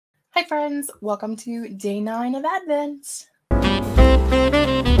Hi friends, welcome to day 9 of Advent.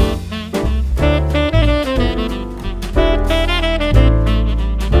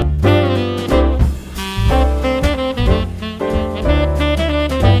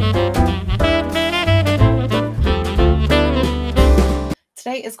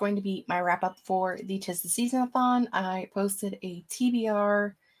 Today is going to be my wrap up for the TisTheSeasonAthon. I posted a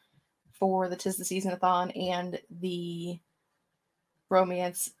TBR for the TisTheSeasonAthon and the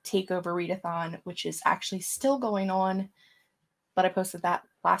Romance Takeover Readathon, which is actually still going on, but I posted that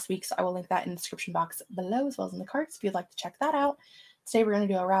last week, so I will link that in the description box below as well as in the cards if you'd like to check that out. Today we're going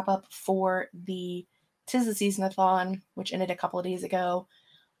to do a wrap up for the TisTheSeasonAthon, which ended a couple of days ago.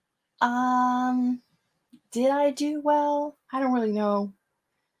 Did I do well? I don't really know.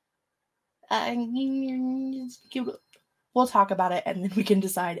 We'll talk about it and then we can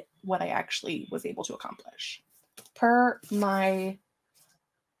decide what I actually was able to accomplish. Per my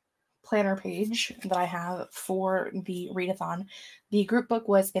planner page that I have for the readathon, the group book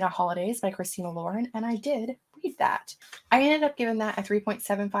was In a Holidays by Christina Lauren, and I did read that. I ended up giving that a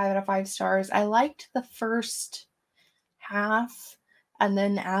 3.75 out of 5 stars. I liked the first half, and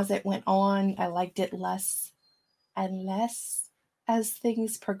then as it went on, I liked it less and less as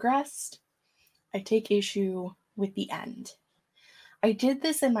things progressed. I take issue with the end. I did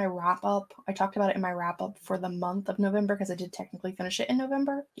this in my wrap-up. I talked about it in my wrap-up for the month of November because I did technically finish it in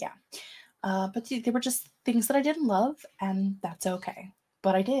November. Yeah. But they were just things that I didn't love, and that's okay.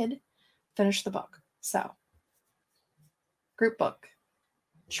 But I did finish the book. So, group book.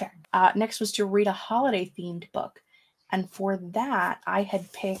 Check. Next was to read a holiday-themed book. And for that, I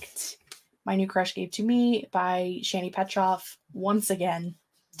had picked My New Crush Gave to Me by Shani Petroff. Once again,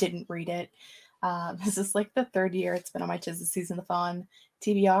 didn't read it. This is like the third year it's been on my TisTheSeasonAthon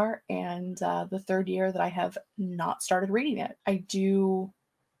TBR, and the third year that I have not started reading it. I do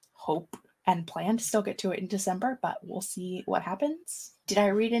hope and plan to still get to it in December, but we'll see what happens. Did I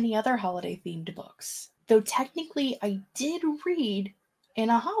read any other holiday-themed books? Though technically I did read In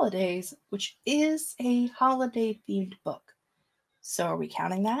a Holidays, which is a holiday-themed book. So are we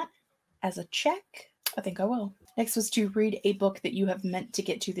counting that as a check? I think I will. Next was to read a book that you have meant to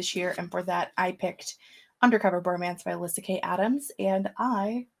get to this year, and for that I picked Undercover Bromance by Alyssa K. Adams, and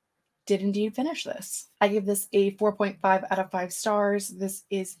I did indeed finish this. I give this a 4.5 out of 5 stars. This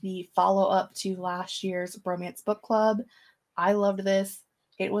is the follow-up to last year's Bromance Book Club. I loved this.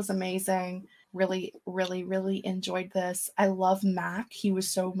 It was amazing. Really, really, really enjoyed this. I love Mac. He was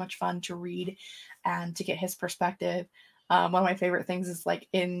so much fun to read and to get his perspective. One of my favorite things is like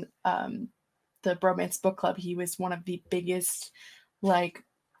in the Bromance Book Club, he was one of the biggest like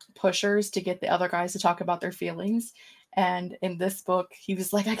pushers to get the other guys to talk about their feelings. And in this book, he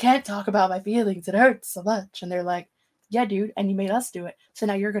was like, I can't talk about my feelings. It hurts so much. And they're like, yeah, dude. And you made us do it. So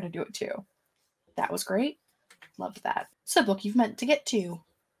now you're going to do it too. That was great. Loved that. So book you've meant to get to.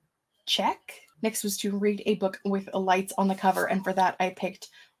 Check. Next was to read a book with lights on the cover. And for that, I picked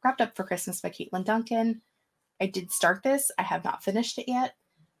Wrapped Up for Christmas by Caitlin Duncan. I did start this. I have not finished it yet.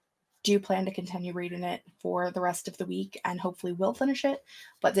 Do plan to continue reading it for the rest of the week and hopefully will finish it,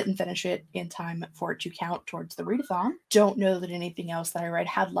 but didn't finish it in time for it to count towards the readathon. Don't know that anything else that I read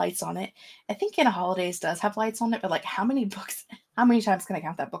had lights on it. I think In a Holidays does have lights on it, but like how many times can I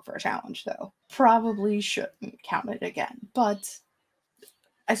count that book for a challenge though? Probably shouldn't count it again, but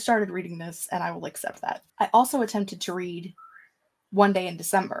I started reading this and I will accept that. I also attempted to read One Day in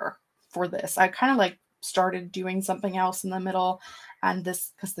December for this. I kind of like started doing something else in the middle, and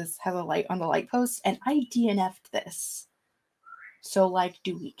this because this has a light on the light post, and I DNF'd this. So like,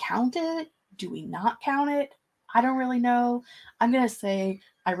 do we count it? Do we not count it? I don't really know. I'm gonna say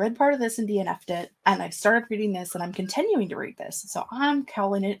I read part of this and DNF'd it, and I started reading this and I'm continuing to read this, so I'm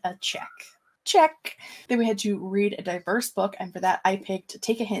calling it a check. Check. Then we had to read a diverse book, and for that I picked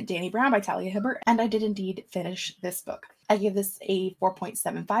Take a Hint, Danny Brown by Talia Hibbert, and I did indeed finish this book. I give this a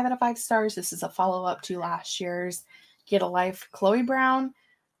 4.75 out of 5 stars. This is a follow-up to last year's Get a Life, Chloe Brown.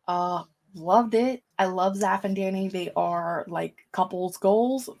 Loved it. I love Zaf and Danny. They are like couples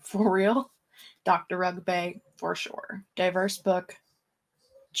goals for real. Dr. Rugby for sure. Diverse book.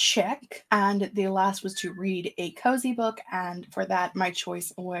 Check. And the last was to read a cozy book, and for that my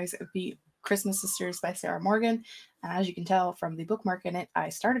choice was the Christmas Sisters by Sarah Morgan. And as you can tell from the bookmark in it, I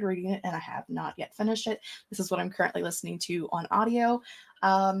started reading it and I have not yet finished it. This is what I'm currently listening to on audio.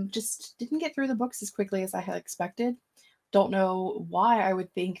 Just didn't get through the books as quickly as I had expected. Don't know why. I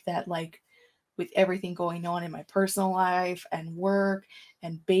would think that like with everything going on in my personal life and work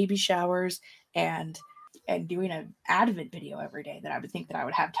and baby showers and doing an Advent video every day, that I would think that I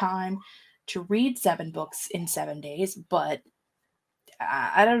would have time to read 7 books in 7 days, but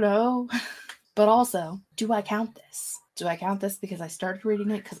I don't know. But also, do I count this? Do I count this because I started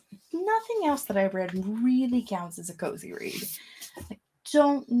reading it? Because nothing else that I've read really counts as a cozy read. I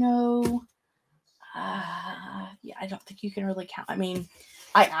don't know. Yeah, I don't think you can really count. I mean,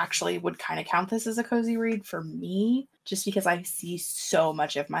 I actually would kind of count this as a cozy read for me, just because I see so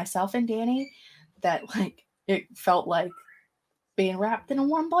much of myself in Danny that, like, it felt like being wrapped in a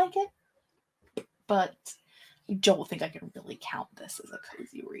warm blanket. But I don't think I can really count this as a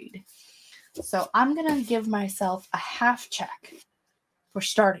cozy read. So I'm going to give myself a half check for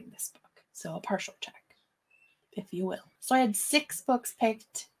starting this book. So a partial check, if you will. So I had 6 books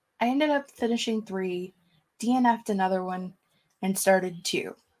picked. I ended up finishing 3, DNF'd another one, and started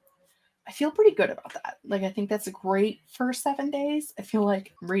 2. I feel pretty good about that. Like, I think that's a great first 7 days. I feel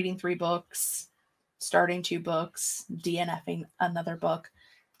like reading 3 books, starting 2 books, DNFing another book.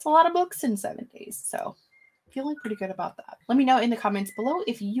 It's a lot of books in 7 days. So feeling pretty good about that. Let me know in the comments below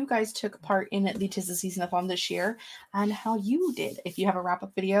if you guys took part in the TisTheSeasonAthon this year and how you did. If you have a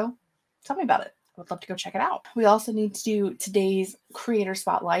wrap-up video, tell me about it. I would love to go check it out. We also need to do today's creator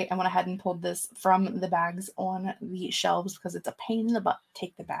spotlight. I went ahead and pulled this from the bags on the shelves because it's a pain in the butt to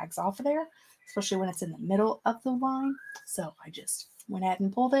take the bags off of there, especially when it's in the middle of the line. So I just went ahead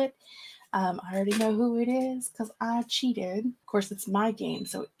and pulled it. I already know who it is because I cheated. Of course, it's my game,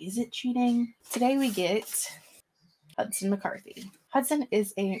 so is it cheating? Today we get Hudson McCarthy. Hudson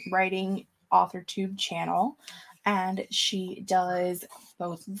is a writing Authortube channel, and she does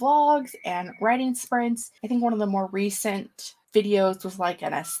both vlogs and writing sprints. I think one of the more recent videos was like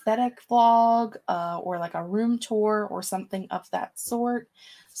an aesthetic vlog or like a room tour or something of that sort.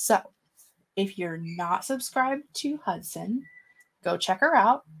 So if you're not subscribed to Hudson, go check her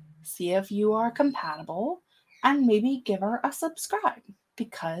out, see if you are compatible, and maybe give her a subscribe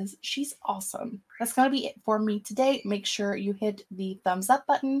because she's awesome. That's going to be it for me today. Make sure you hit the thumbs up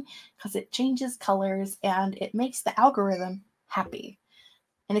button because it changes colors and it makes the algorithm happy.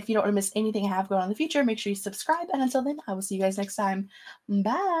 And if you don't want to miss anything I have going on in the future, make sure you subscribe. And until then, I will see you guys next time.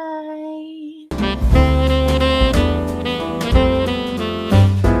 Bye.